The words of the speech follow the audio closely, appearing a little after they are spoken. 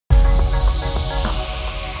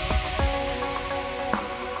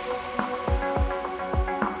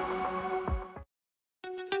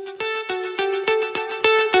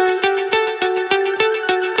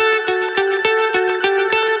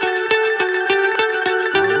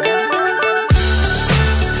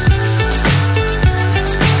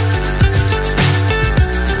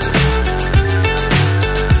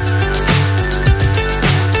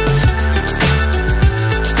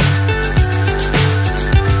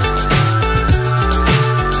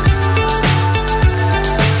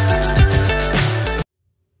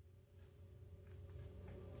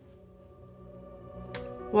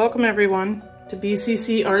Welcome everyone to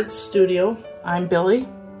BCC Arts Studio. I'm Billy,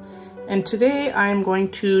 and today I'm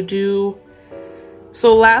going to do,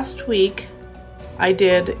 so last week I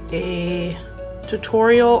did a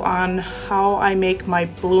tutorial on how I make my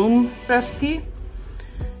bloom recipe,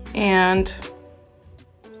 and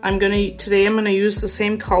today I'm gonna use the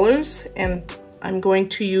same colors, and I'm going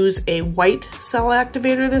to use a white cell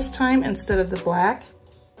activator this time instead of the black.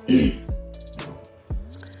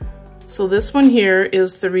 So this one here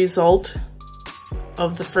is the result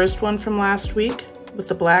of the first one from last week with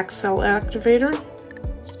the black cell activator.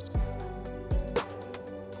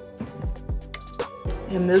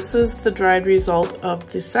 And this is the dried result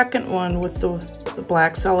of the second one with the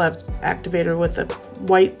black cell activator with a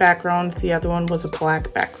white background. The other one was a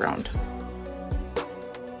black background.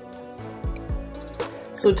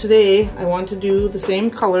 So today I want to do the same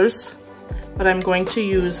colors, but I'm going to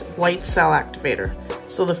use white cell activator.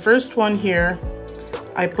 So the first one here,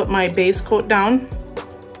 I put my base coat down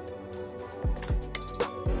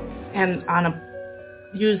and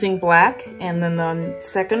using black, and then the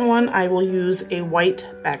second one I will use a white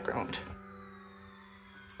background.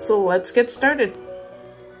 So let's get started.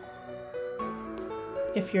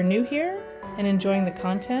 If you're new here and enjoying the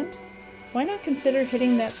content, why not consider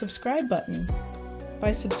hitting that subscribe button?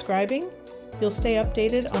 By subscribing, you'll stay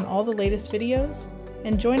updated on all the latest videos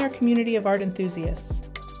and join our community of art enthusiasts.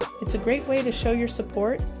 It's a great way to show your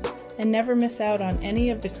support and never miss out on any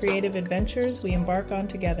of the creative adventures we embark on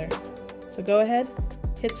together. So go ahead,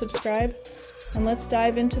 hit subscribe, and let's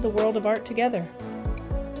dive into the world of art together.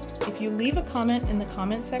 If you leave a comment in the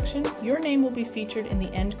comment section, your name will be featured in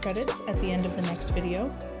the end credits at the end of the next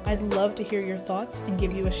video. I'd love to hear your thoughts and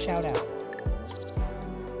give you a shout out.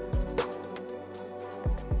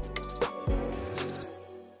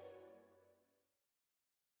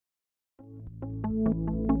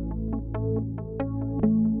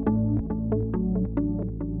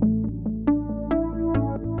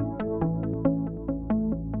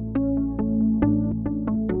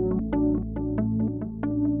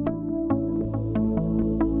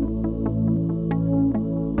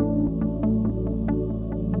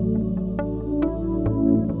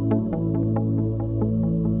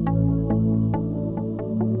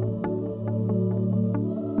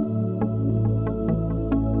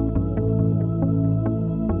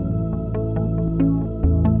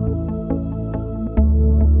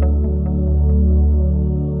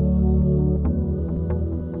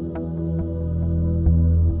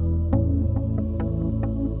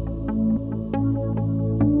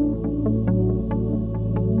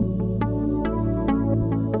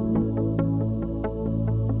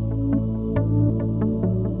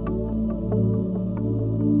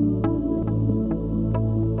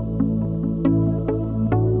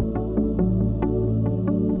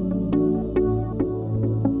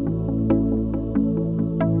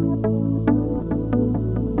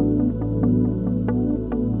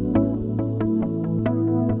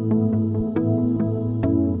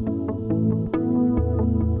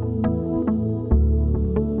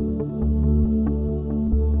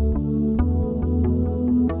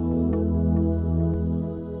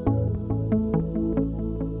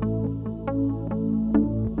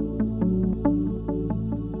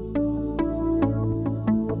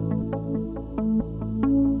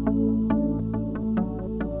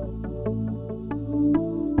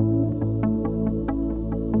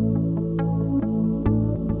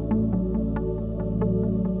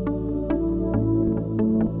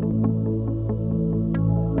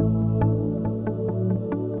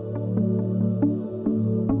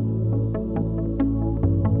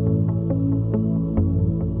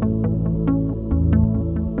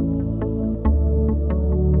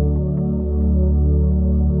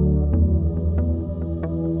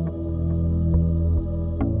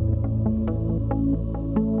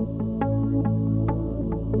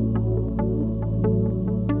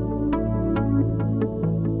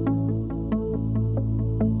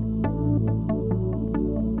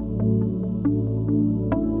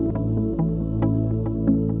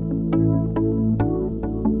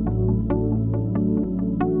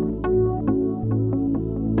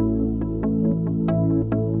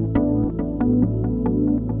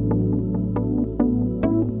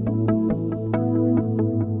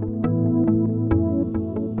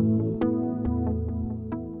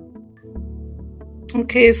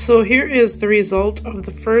 Okay, so here is the result of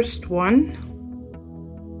the first one.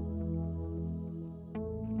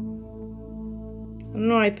 I don't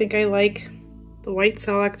know, I think I like the white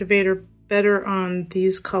cell activator better on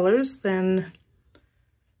these colors than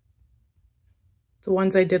the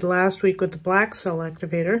ones I did last week with the black cell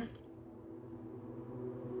activator.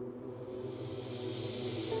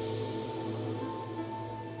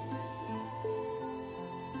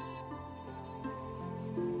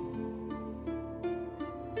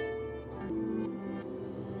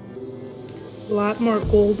 A lot more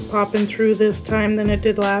gold popping through this time than it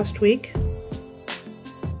did last week.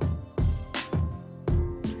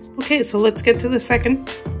 Okay, so let's get to the second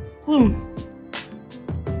bloom.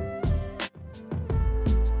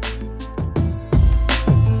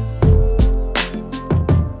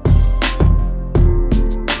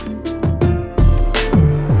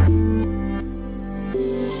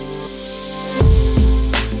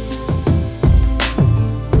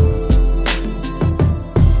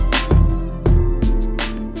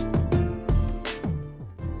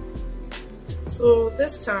 So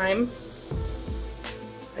this time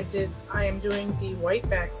I am doing the white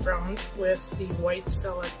background with the white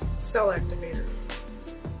cell activator.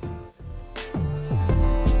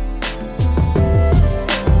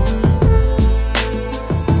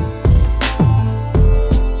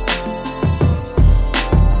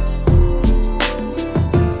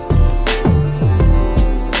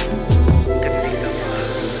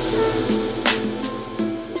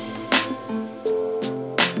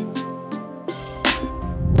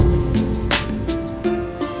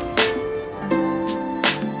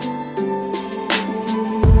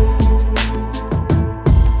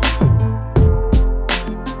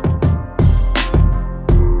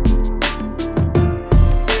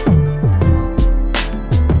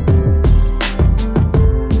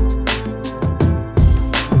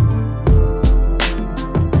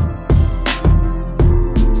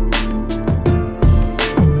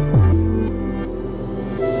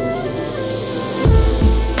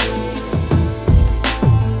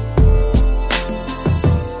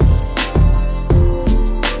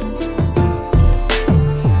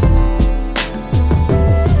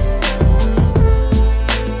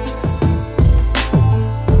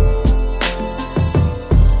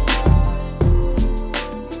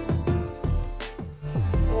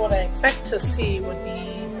 To see would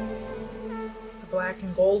be the black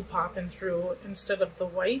and gold popping through instead of the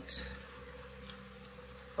white.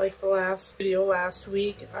 Like the last video last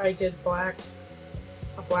week, I did a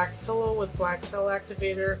black pillow with black cell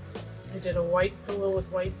activator. I did a white pillow with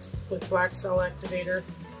black cell activator.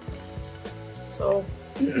 So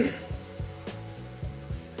see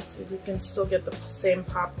if we can still get the same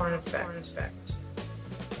popcorn effect.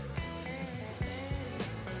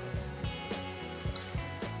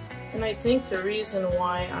 And I think the reason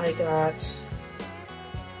why I got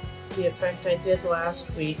the effect I did last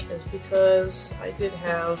week is because I did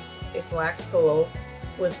have a black pillow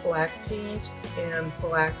with black paint and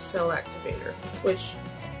black cell activator, which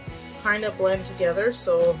kind of blend together,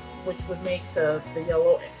 so which would make the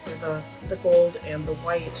yellow or the gold and the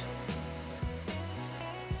white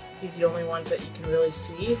be the only ones that you can really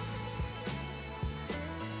see.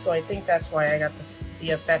 So I think that's why I got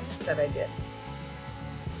the effect that I did.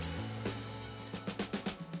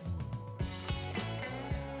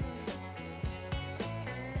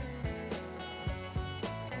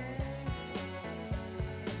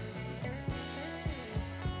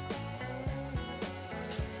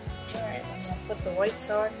 Put the white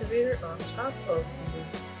cell activator on top of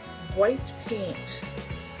the white paint.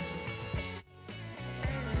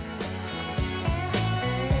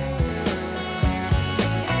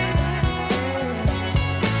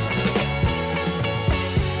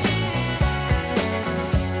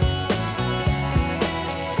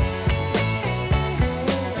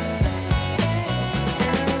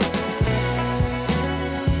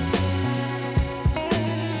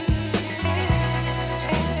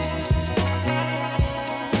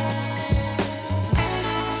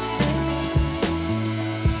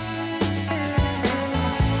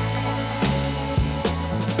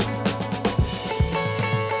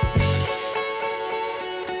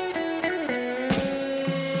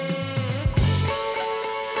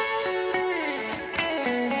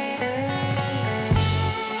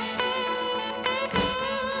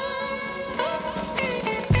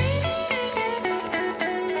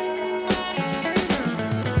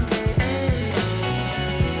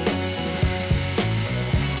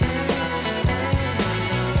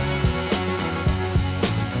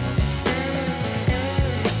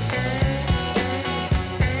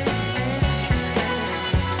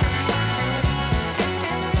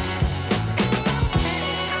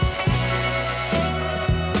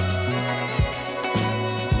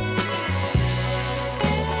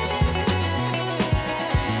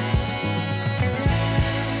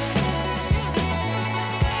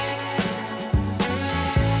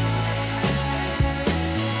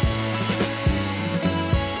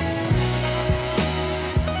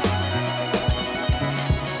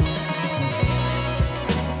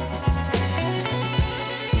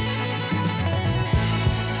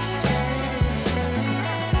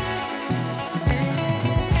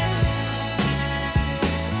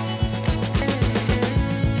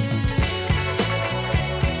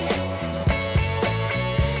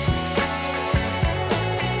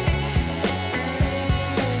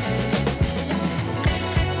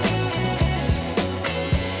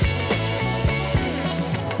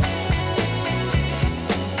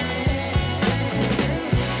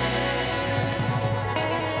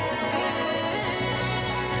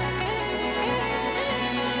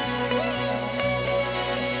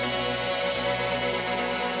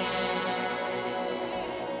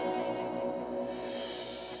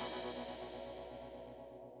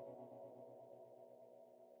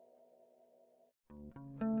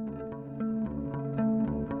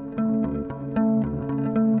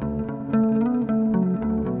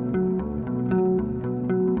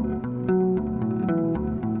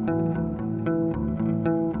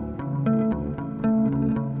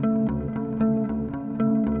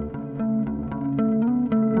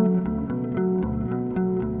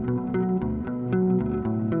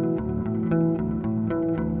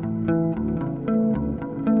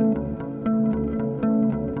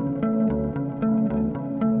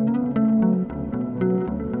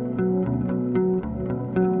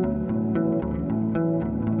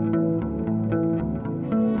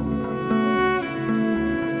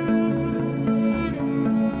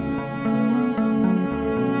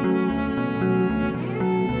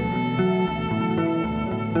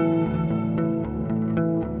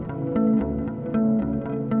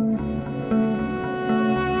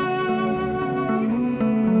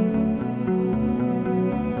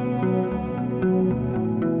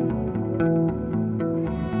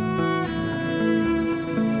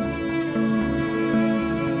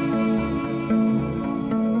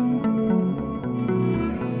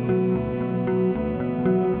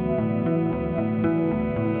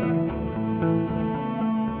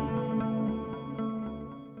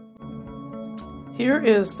 Here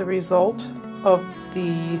is the result of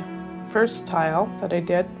the first tile that I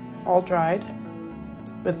did, all dried,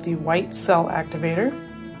 with the white cell activator.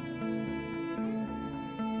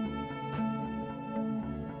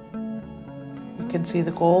 You can see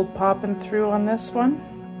the gold popping through on this one.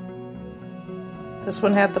 This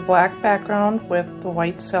one had the black background with the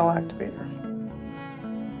white cell activator.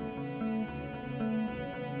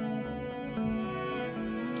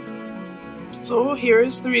 So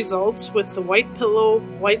here's the results with the white pillow,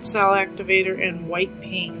 white cell activator, and white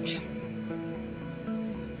paint.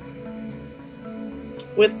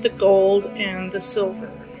 With the gold and the silver,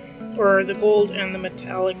 or the gold and the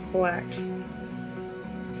metallic black.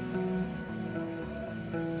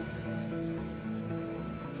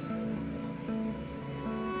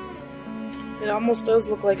 It almost does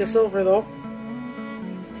look like a silver though.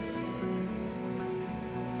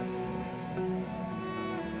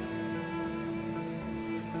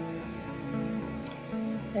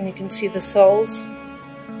 And you can see the cells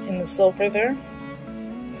in the silver there.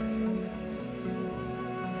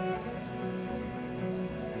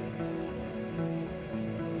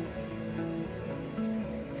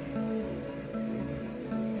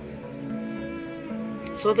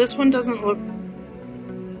 So this one doesn't look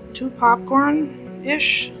too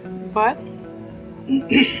popcorn-ish, but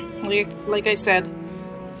like I said,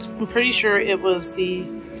 I'm pretty sure it was the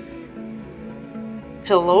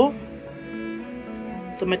pillow,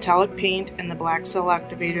 the metallic paint, and the black cell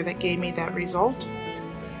activator that gave me that result.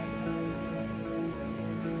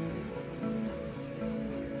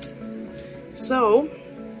 So,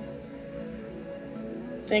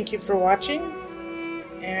 thank you for watching,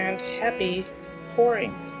 and happy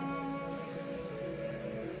pouring.